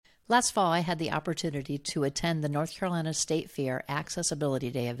Last fall, I had the opportunity to attend the North Carolina State Fair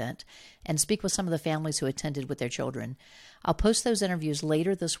Accessibility Day event and speak with some of the families who attended with their children. I'll post those interviews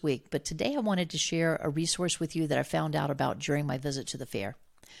later this week, but today I wanted to share a resource with you that I found out about during my visit to the fair.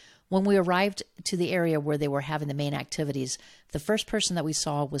 When we arrived to the area where they were having the main activities, the first person that we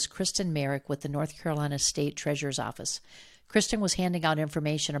saw was Kristen Merrick with the North Carolina State Treasurer's Office. Kristen was handing out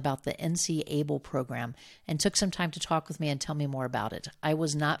information about the NC ABLE program and took some time to talk with me and tell me more about it. I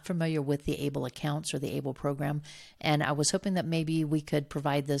was not familiar with the ABLE accounts or the ABLE program, and I was hoping that maybe we could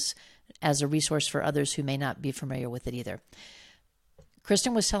provide this as a resource for others who may not be familiar with it either.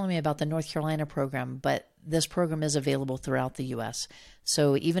 Kristen was telling me about the North Carolina program, but this program is available throughout the U.S.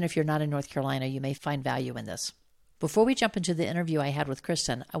 So even if you're not in North Carolina, you may find value in this. Before we jump into the interview I had with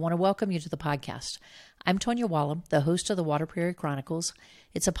Kristen, I want to welcome you to the podcast. I'm Tonya Wallum, the host of the Water Prairie Chronicles.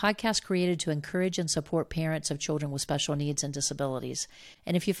 It's a podcast created to encourage and support parents of children with special needs and disabilities.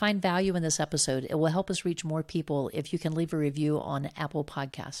 And if you find value in this episode, it will help us reach more people if you can leave a review on Apple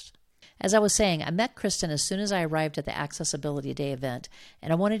Podcasts. As I was saying, I met Kristen as soon as I arrived at the Accessibility Day event,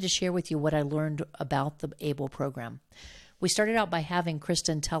 and I wanted to share with you what I learned about the ABLE program. We started out by having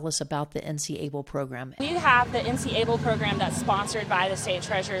Kristen tell us about the NC ABLE program. You have the NC ABLE program that's sponsored by the State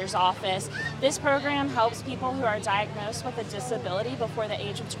Treasurer's Office. This program helps people who are diagnosed with a disability before the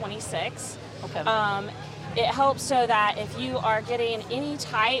age of 26. Okay. It helps so that if you are getting any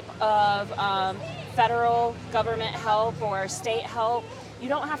type of federal government help or state help, you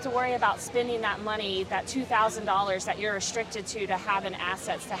don't have to worry about spending that money, that $2,000 that you're restricted to have in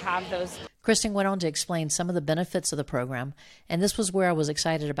assets to have those. Kristen went on to explain some of the benefits of the program, and this was where I was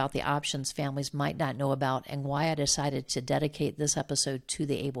excited about the options families might not know about and why I decided to dedicate this episode to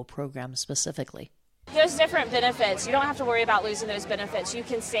the ABLE program specifically. There's different benefits. You don't have to worry about losing those benefits. You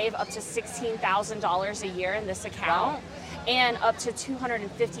can save up to $16,000 a year in this account. Wow. And up to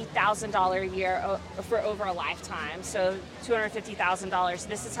 $250,000 a year for over a lifetime. So $250,000.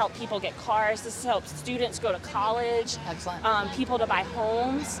 This has helped people get cars. This has helped students go to college. Excellent. People to buy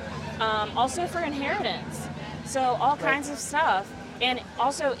homes. Also for inheritance. So all kinds of stuff. And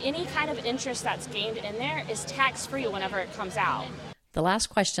also any kind of interest that's gained in there is tax-free whenever it comes out. The last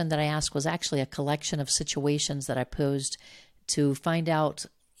question that I asked was actually a collection of situations that I posed to find out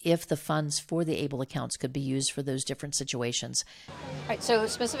if the funds for the ABLE accounts could be used for those different situations. All right, so a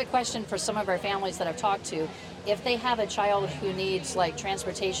specific question for some of our families that I've talked to, if they have a child who needs like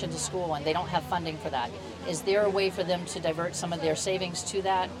transportation to school and they don't have funding for that, is there a way for them to divert some of their savings to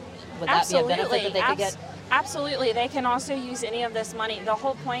that? Would that be a benefit that they could get? Absolutely. They can also use any of this money. The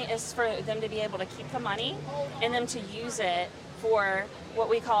whole point is for them to be able to keep the money and them to use it for what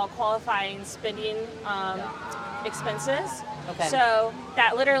we call qualifying spending expenses. Okay. So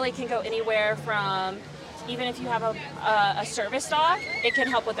that literally can go anywhere from, even if you have a service dog, it can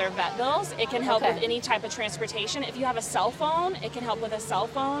help with their vet bills. It can help with any type of transportation. If you have a cell phone, it can help with a cell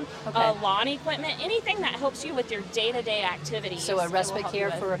phone, lawn equipment, anything that helps you with your day-to-day activities. So a respite care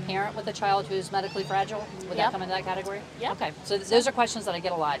for a parent with a child who's medically fragile, would that come into that category? Yeah. Okay, so those are questions that I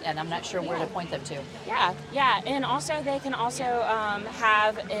get a lot, and I'm not sure where to point them to. Yeah, and also they can also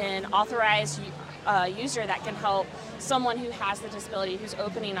have an authorized user that can help someone who has the disability who's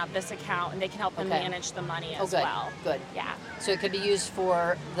opening up this account, and they can help them manage the money as well. Good. Yeah. So it could be used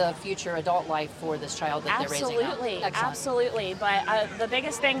for the future adult life for this child that they're raising up. Absolutely. But the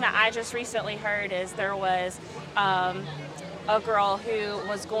biggest thing that I just recently heard is there was a girl who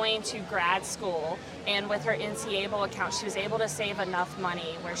was going to grad school, and with her NC ABLE account, she was able to save enough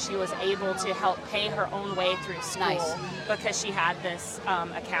money where she was able to help pay her own way through school because she had this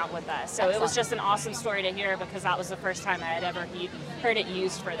account with us. So it was just an awesome story to hear because that was the first time I had ever heard it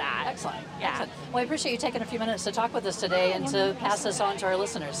used for that. Excellent. Yeah. Excellent. Well, I appreciate you taking a few minutes to talk with us today and to pass this on to our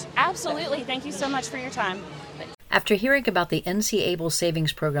listeners. Absolutely. Thank you so much for your time. After hearing about the NC ABLE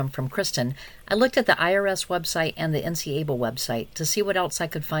Savings Program from Kristen, I looked at the IRS website and the NC ABLE website to see what else I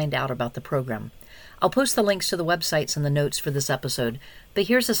could find out about the program. I'll post the links to the websites in the notes for this episode, but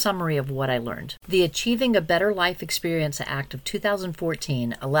here's a summary of what I learned. The Achieving a Better Life Experience Act of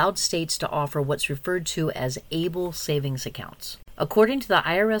 2014 allowed states to offer what's referred to as ABLE savings accounts. According to the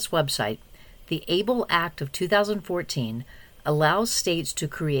IRS website, the ABLE Act of 2014 allows states to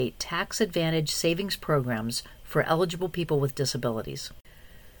create tax advantage savings programs for eligible people with disabilities.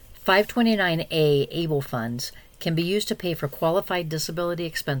 529A ABLE funds can be used to pay for qualified disability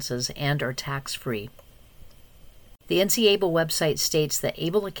expenses and are tax-free. The NC ABLE website states that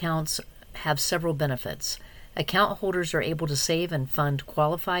ABLE accounts have several benefits. Account holders are able to save and fund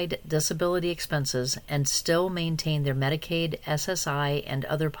qualified disability expenses and still maintain their Medicaid, SSI, and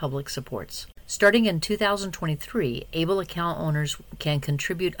other public supports. Starting in 2023, ABLE account owners can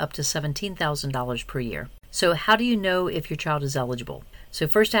contribute up to $17,000 per year. So how do you know if your child is eligible? So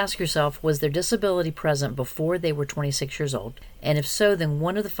first ask yourself, was their disability present before they were 26 years old? And if so, then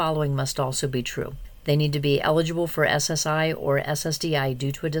one of the following must also be true. They need to be eligible for SSI or SSDI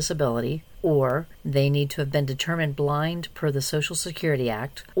due to a disability, or they need to have been determined blind per the Social Security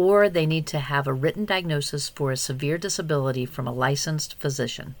Act, or they need to have a written diagnosis for a severe disability from a licensed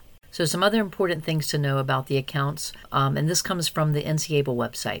physician. So some other important things to know about the accounts, and this comes from the NCABLE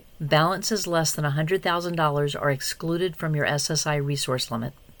website. Balances less than $100,000 are excluded from your SSI resource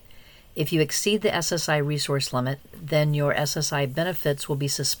limit. If you exceed the SSI resource limit, then your SSI benefits will be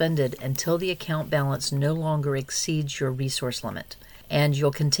suspended until the account balance no longer exceeds your resource limit, and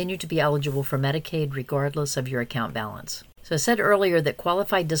you'll continue to be eligible for Medicaid regardless of your account balance. So I said earlier that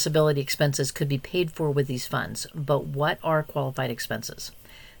qualified disability expenses could be paid for with these funds, but what are qualified expenses?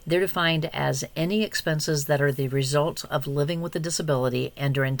 They're defined as any expenses that are the result of living with a disability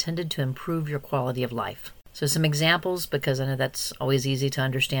and are intended to improve your quality of life. So some examples, because I know that's always easy to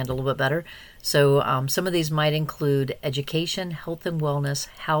understand a little bit better. So some of these might include education, health and wellness,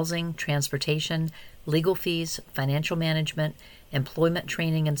 housing, transportation, legal fees, financial management, employment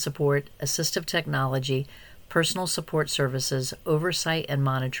training and support, assistive technology, personal support services, oversight and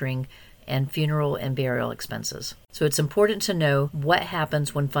monitoring, and funeral and burial expenses. So it's important to know what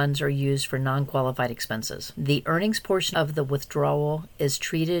happens when funds are used for non-qualified expenses. The earnings portion of the withdrawal is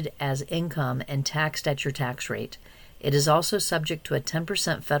treated as income and taxed at your tax rate. It is also subject to a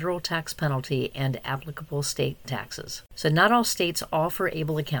 10% federal tax penalty and applicable state taxes. So not all states offer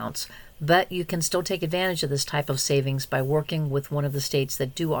ABLE accounts, but you can still take advantage of this type of savings by working with one of the states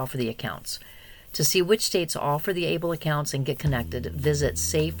that do offer the accounts. To see which states offer the ABLE accounts and get connected, visit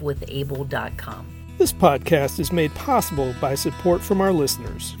savewithable.com. This podcast is made possible by support from our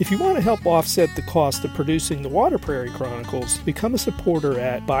listeners. If you want to help offset the cost of producing the Water Prairie Chronicles, become a supporter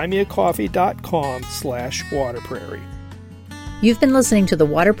at buymeacoffee.com/waterprairie. You've been listening to the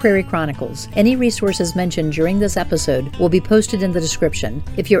Water Prairie Chronicles. Any resources mentioned during this episode will be posted in the description.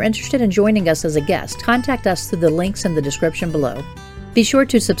 If you're interested in joining us as a guest, contact us through the links in the description below. Be sure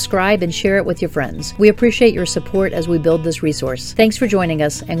to subscribe and share it with your friends. We appreciate your support as we build this resource. Thanks for joining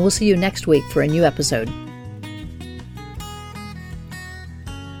us, and we'll see you next week for a new episode.